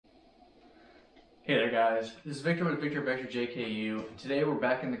Hey there guys, this is Victor with Victor Vector JKU, and today we're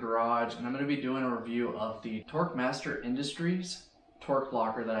back in the garage and I'm going to be doing a review of the Torq Master Industries Torq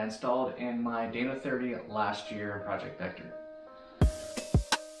Locker that I installed in my Dana 30 last year in Project Vector.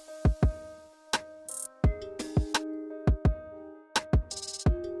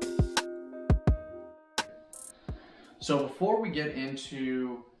 So before we get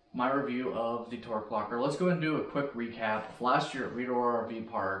into my review of the Torq Locker, let's go ahead and do a quick recap of last year at Redor RV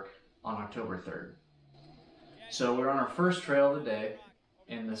Park on October 3rd. So we're on our first trail of the day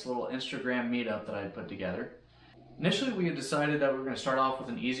in this little Instagram meetup that I had put together. Initially we had decided that we were going to start off with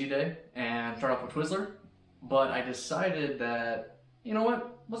an easy day and start off with Twizzler, but I decided that, you know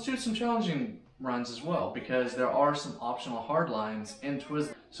what, let's do some challenging runs as well because there are some optional hard lines in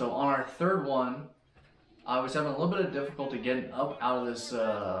Twizzler. So on our third one, I was having a little bit of difficulty getting up out of this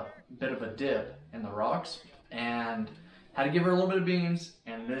bit of a dip in the rocks and had to give her a little bit of beans,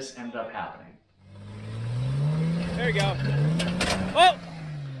 and this ended up happening. There you go. Oh!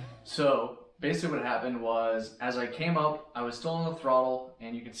 So basically what happened was, as I came up, I was still on the throttle,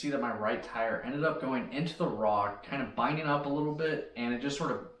 and you can see that my right tire ended up going into the rock, kind of binding up a little bit, and it just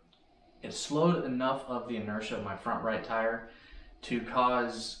it slowed enough of the inertia of my front right tire to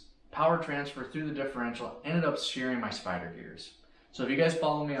cause power transfer through the differential, ended up shearing my spider gears. So if you guys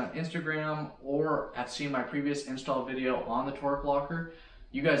follow me on Instagram or have seen my previous install video on the Torq Locker,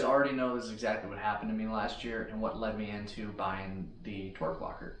 you guys already know this is exactly what happened to me last year and what led me into buying the Torq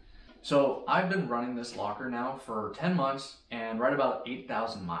Locker. So I've been running this locker now for 10 months and right about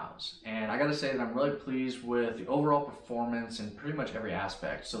 8,000 miles. And I gotta say that I'm really pleased with the overall performance in pretty much every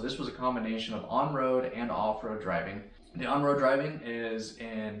aspect. So this was a combination of on-road and off-road driving. The on-road driving is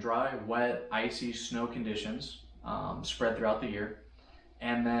in dry, wet, icy snow conditions spread throughout the year.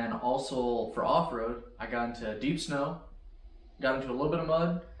 And then also for off-road, I got into deep snow, got into a little bit of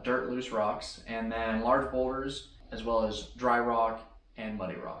mud, dirt, loose rocks, and then large boulders, as well as dry rock and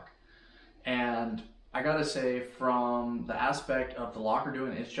muddy rock. And I gotta say, from the aspect of the locker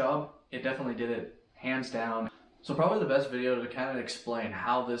doing its job, it definitely did it hands down. So probably the best video to kind of explain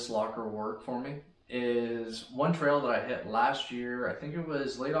how this locker worked for me is one trail that I hit last year. I think it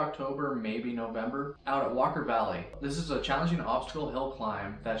was late October, maybe November, out at Walker Valley. This is a challenging obstacle hill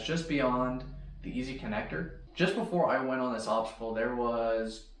climb that's just beyond the easy connector. Just before I went on this obstacle, there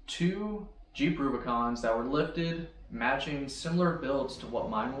was two Jeep Rubicons that were lifted, matching similar builds to what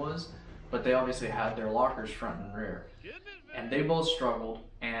mine was, but they obviously had their lockers front and rear. And they both struggled,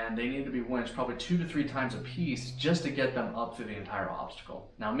 and they needed to be winched probably 2 to 3 times a piece just to get them up through the entire obstacle.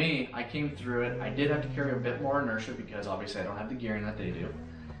 Now me, I came through it. I did have to carry a bit more inertia because obviously I don't have the gearing that they do.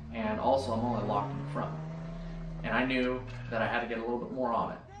 And also I'm only locked in the front. And I knew that I had to get a little bit more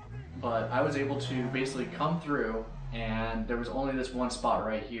on it. But I was able to basically come through, and there was only this one spot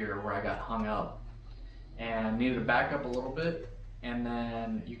right here where I got hung up and needed to back up a little bit. And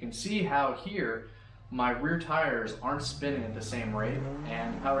then you can see how here my rear tires aren't spinning at the same rate,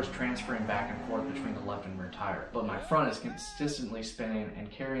 and the power is transferring back and forth between the left and rear tire. But my front is consistently spinning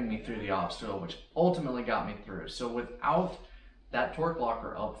and carrying me through the obstacle, which ultimately got me through. So without that Torq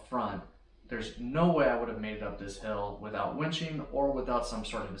Locker up front, there's no way I would have made it up this hill without winching or without some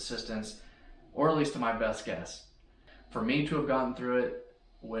sort of assistance, or at least to my best guess. For me to have gotten through it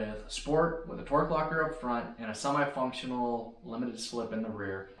with sport, with a Torq Locker up front, and a semi-functional limited slip in the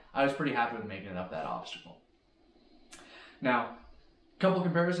rear, I was pretty happy with making it up that obstacle. Now, a couple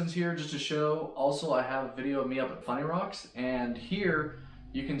comparisons here just to show. Also, I have a video of me up at Funny Rocks, and here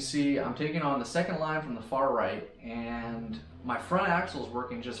you can see I'm taking on the second line from the far right, and my front axle is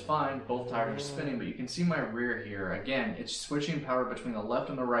working just fine. Both tires are spinning, but you can see my rear here. Again, it's switching power between the left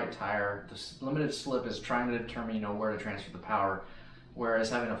and the right tire. The limited slip is trying to determine, where to transfer the power, whereas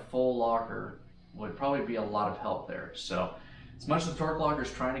having a full locker would probably be a lot of help there. So as much as the Torq Locker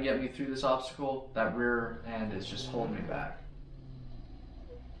is trying to get me through this obstacle, that rear end is just holding me back.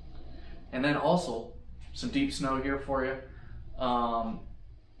 And then also, some deep snow here for you.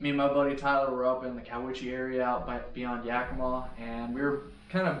 Me and my buddy Tyler were up in the Cowiche area out beyond Yakima, and we were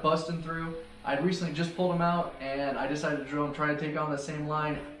kind of busting through. I'd recently just pulled him out, and I decided to drill and try to take on the same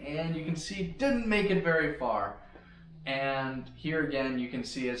line, and you can see didn't make it very far. And here again, you can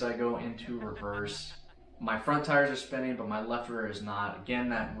see as I go into reverse, my front tires are spinning, but my left rear is not. Again,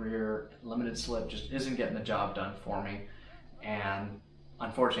 that rear limited slip just isn't getting the job done for me. And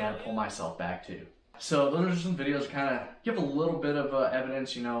unfortunately, I had to pull myself back too. So those are some videos to kind of give a little bit of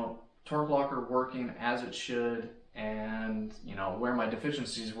evidence, Torq Locker working as it should, and where my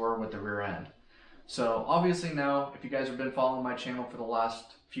deficiencies were with the rear end. So obviously now, if you guys have been following my channel for the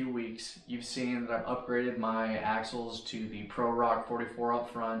last few weeks, you've seen that I've upgraded my axles to the Pro Rock 44 up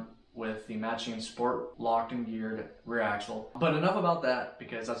front. with the matching sport locked and geared rear axle. But enough about that,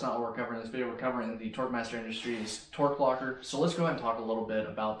 because that's not what we're covering in this video. We're covering the Torq Master Industries Torq Locker. So let's go ahead and talk a little bit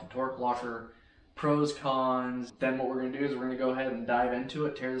about the Torq Locker, pros, cons. Then what we're gonna do is we're gonna go ahead and dive into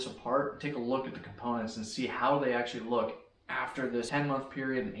it, tear this apart, take a look at the components and see how they actually look after this 10-month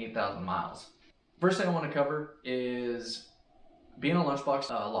period and 8,000 miles. First thing I wanna cover is being a lunchbox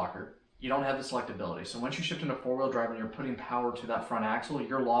locker. You don't have the selectability. So once you shift into four-wheel drive and you're putting power to that front axle,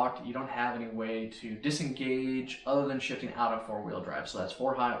 you're locked. You don't have any way to disengage other than shifting out of four-wheel drive. So that's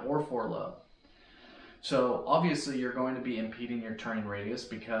four high or four low. So obviously you're going to be impeding your turning radius,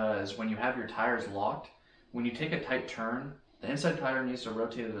 because when you have your tires locked, when you take a tight turn, the inside tire needs to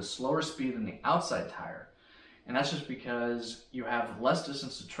rotate at a slower speed than the outside tire. And that's just because you have less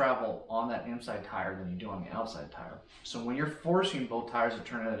distance to travel on that inside tire than you do on the outside tire. So when you're forcing both tires to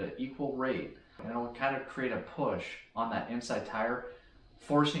turn at an equal rate, it'll kind of create a push on that inside tire,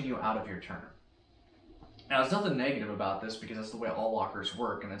 forcing you out of your turn. Now, there's nothing negative about this, because that's the way all lockers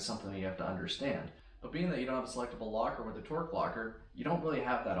work, and it's something that you have to understand. But being that you don't have a selectable locker with the Torq Locker, you don't really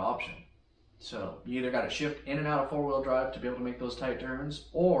have that option. So you either got to shift in and out of four-wheel drive to be able to make those tight turns,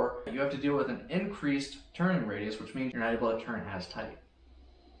 or you have to deal with an increased turning radius, which means you're not able to turn as tight.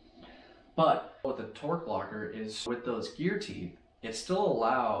 But what the Torq Locker is, with those gear teeth, it still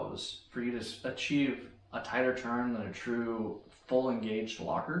allows for you to achieve a tighter turn than a true full engaged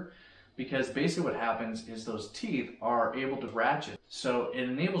locker, because basically what happens is those teeth are able to ratchet. So it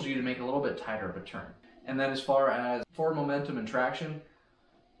enables you to make a little bit tighter of a turn. And then as far as forward momentum and traction,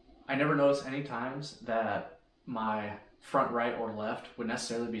 I never noticed any times that my front right or left would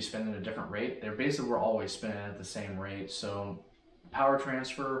necessarily be spinning at a different rate. They basically were always spinning at the same rate. So power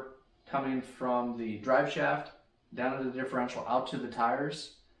transfer coming from the drive shaft down to the differential out to the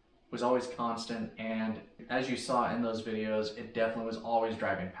tires was always constant. And as you saw in those videos, it definitely was always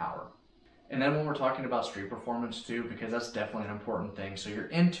driving power. And then when we're talking about street performance too, because that's definitely an important thing. So you're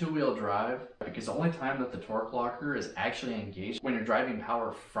in two-wheel drive, because the only time that the Torq Locker is actually engaged when you're driving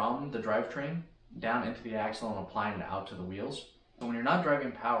power from the drivetrain down into the axle and applying it out to the wheels. So when you're not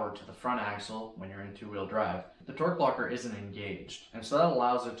driving power to the front axle when you're in two-wheel drive, the Torq Locker isn't engaged. And so that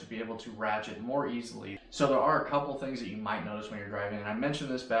allows it to be able to ratchet more easily. So there are a couple things that you might notice when you're driving, and I mentioned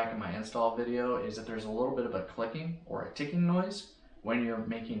this back in my install video, is that there's a little bit of a clicking or a ticking noise when you're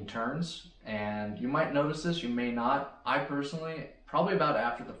making turns. And you might notice this, you may not. I personally, probably about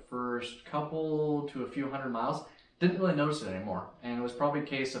after the first couple to a few hundred miles, didn't really notice it anymore. And it was probably a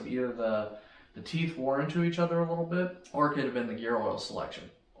case of either the teeth wore into each other a little bit, or it could have been the gear oil selection.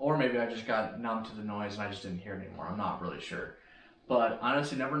 Or maybe I just got numb to the noise and I just didn't hear it anymore. I'm not really sure. But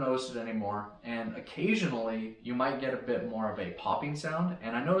honestly, never noticed it anymore. And occasionally, you might get a bit more of a popping sound.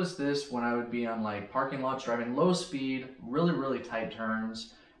 And I noticed this when I would be on like parking lots driving low speed, really, really tight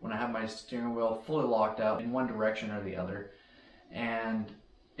turns, when I have my steering wheel fully locked out in one direction or the other. And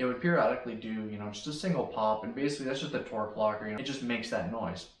it would periodically do, you know, just a single pop. And basically that's just the Torq Locker, you know, it just makes that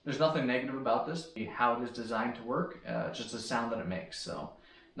noise. There's nothing negative about this, how it is designed to work, just the sound that it makes. So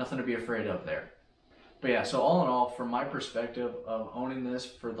nothing to be afraid of there. But yeah, so all in all, from my perspective of owning this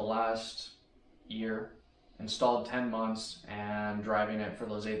for the last year, installed 10 months, and driving it for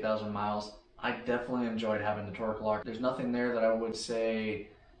those 8,000 miles, I definitely enjoyed having the Torq Locker. There's nothing there that I would say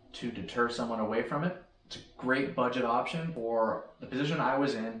to deter someone away from it. It's a great budget option for the position I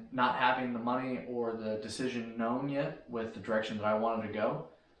was in, not having the money or the decision known yet with the direction that I wanted to go.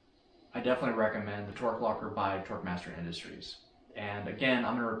 I definitely recommend the Torq Locker by Torq Master Industries. And again,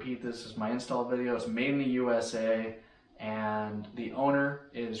 I'm going to repeat this as my install video. It's made in the USA, and the owner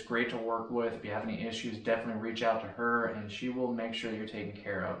is great to work with. If you have any issues, definitely reach out to her and she will make sure you're taken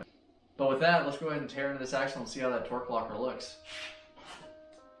care of. But with that, let's go ahead and tear into this axle and see how that Torq Locker looks.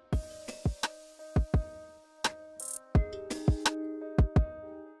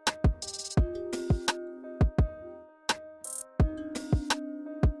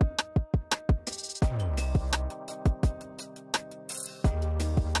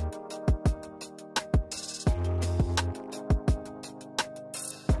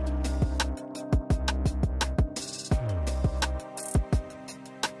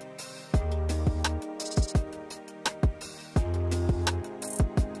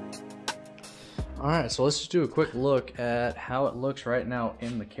 Alright, so let's just do a quick look at how it looks right now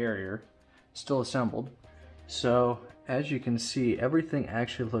in the carrier. Still assembled. So, as you can see, everything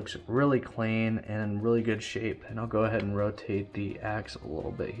actually looks really clean and in really good shape. And I'll go ahead and rotate the axle a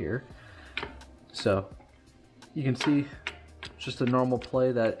little bit here. So, you can see just a normal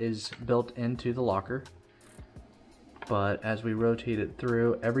play that is built into the locker. But as we rotate it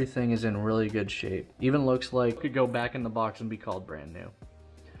through, everything is in really good shape. Even looks like it could go back in the box and be called brand new.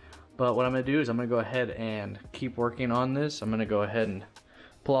 But what I'm gonna do is I'm gonna go ahead and keep working on this. I'm gonna go ahead and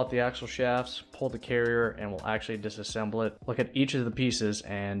pull out the axle shafts, pull the carrier, and we'll actually disassemble it. Look at each of the pieces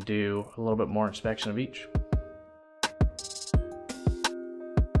and do a little bit more inspection of each.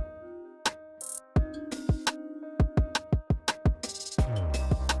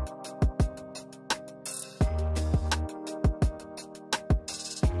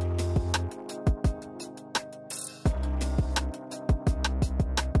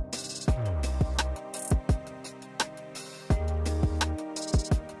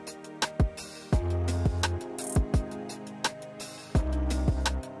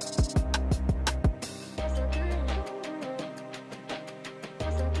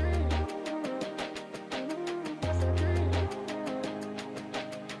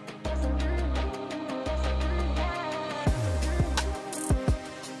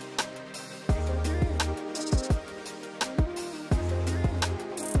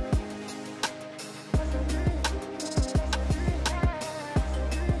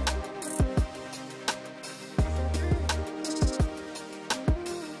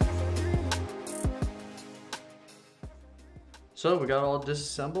 So we got all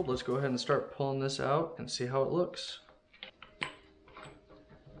disassembled. Let's go ahead and start pulling this out and see how it looks.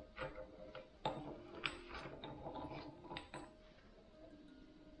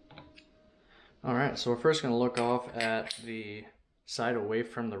 All right, so we're first gonna look off at the side away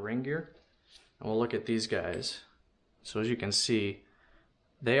from the ring gear, and we'll look at these guys. So as you can see,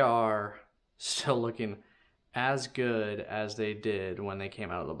 they are still looking as good as they did when they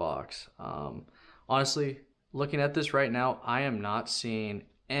came out of the box. Honestly, looking at this right now, I am not seeing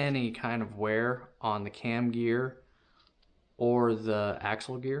any kind of wear on the cam gear or the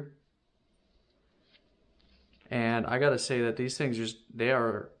axle gear. And I gotta say that these things they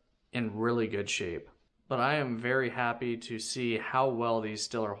are in really good shape. But I am very happy to see how well these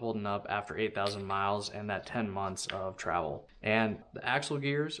still are holding up after 8,000 miles and that 10 months of travel. And the axle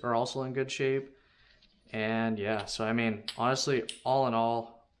gears are also in good shape. And yeah, so I mean, honestly, all in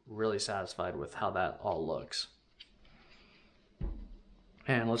all, really satisfied with how that all looks.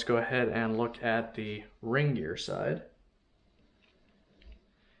 And let's go ahead and look at the ring gear side.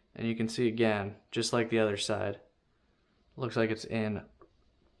 And you can see again, just like the other side, looks like it's in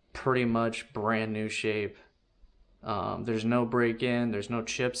pretty much brand new shape. There's no break-in, there's no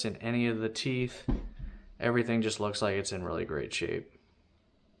chips in any of the teeth. Everything just looks like it's in really great shape.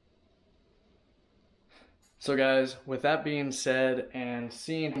 So guys, with that being said and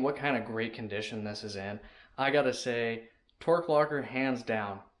seeing what kind of great condition this is in, I gotta say, Torq Locker, hands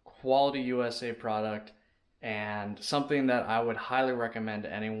down, quality USA product, and something that I would highly recommend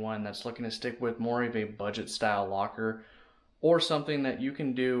to anyone that's looking to stick with more of a budget style locker, or something that you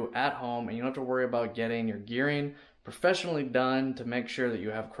can do at home and you don't have to worry about getting your gearing professionally done to make sure that you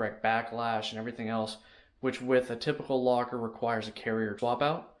have correct backlash and everything else, which with a typical locker requires a carrier swap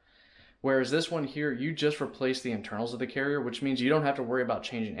out. Whereas this one here, you just replace the internals of the carrier, which means you don't have to worry about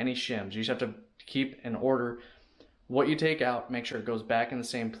changing any shims. You just have to keep in order what you take out, make sure it goes back in the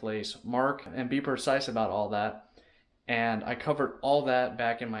same place, mark and be precise about all that. And I covered all that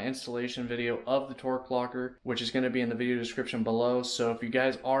back in my installation video of the Torq Locker, which is going to be in the video description below. So if you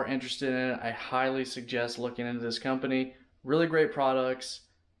guys are interested in it, I highly suggest looking into this company. Really great products.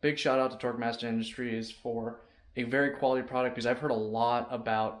 Big shout out to Torq Master Industries for a very quality product, because I've heard a lot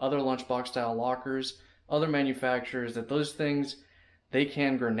about other lunchbox style lockers, other manufacturers, that those things, they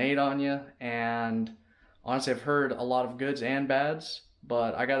can grenade on you. And honestly, I've heard a lot of goods and bads,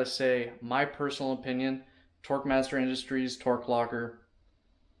 but I gotta say, my personal opinion, Torq Master Industries, Torq Locker,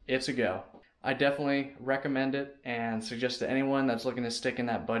 it's a go. I definitely recommend it and suggest to anyone that's looking to stick in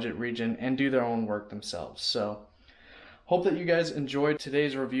that budget region and do their own work themselves. So, hope that you guys enjoyed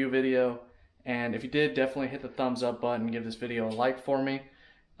today's review video. And if you did, definitely hit the thumbs up button, give this video a like for me.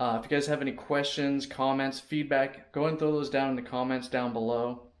 If you guys have any questions, comments, feedback, go ahead and throw those down in the comments down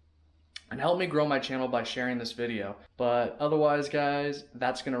below. And help me grow my channel by sharing this video. But otherwise, guys,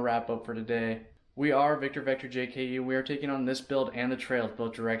 that's going to wrap up for today. We are Victor Vector JKU. We are taking on this build and the trails,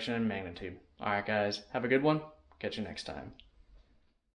 both direction and magnitude. Alright guys, have a good one. Catch you next time.